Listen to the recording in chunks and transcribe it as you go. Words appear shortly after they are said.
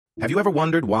Have you ever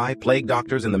wondered why plague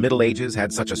doctors in the Middle Ages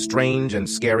had such a strange and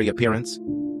scary appearance?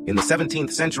 In the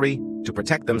 17th century, to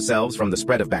protect themselves from the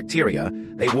spread of bacteria,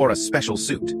 they wore a special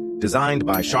suit, designed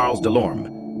by Charles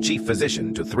Delorme, chief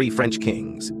physician to 3 French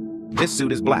kings. This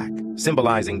suit is black,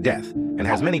 symbolizing death, and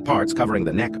has many parts covering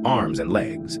the neck, arms, and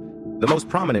legs. The most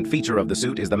prominent feature of the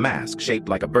suit is the mask shaped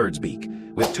like a bird's beak,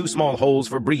 with 2 small holes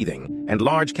for breathing and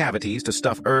large cavities to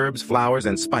stuff herbs, flowers,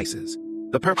 and spices.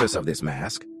 The purpose of this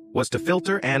mask was to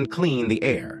filter and clean the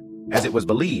air, as it was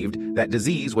believed that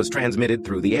disease was transmitted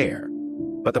through the air.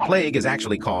 But the plague is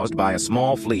actually caused by a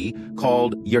small flea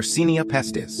called Yersinia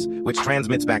pestis, which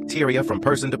transmits bacteria from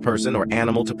person to person or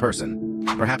animal to person.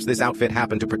 Perhaps this outfit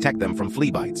happened to protect them from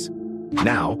flea bites.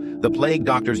 Now, the plague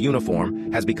doctor's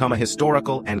uniform has become a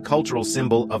historical and cultural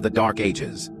symbol of the Dark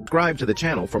Ages. Subscribe to the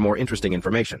channel for more interesting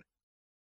information.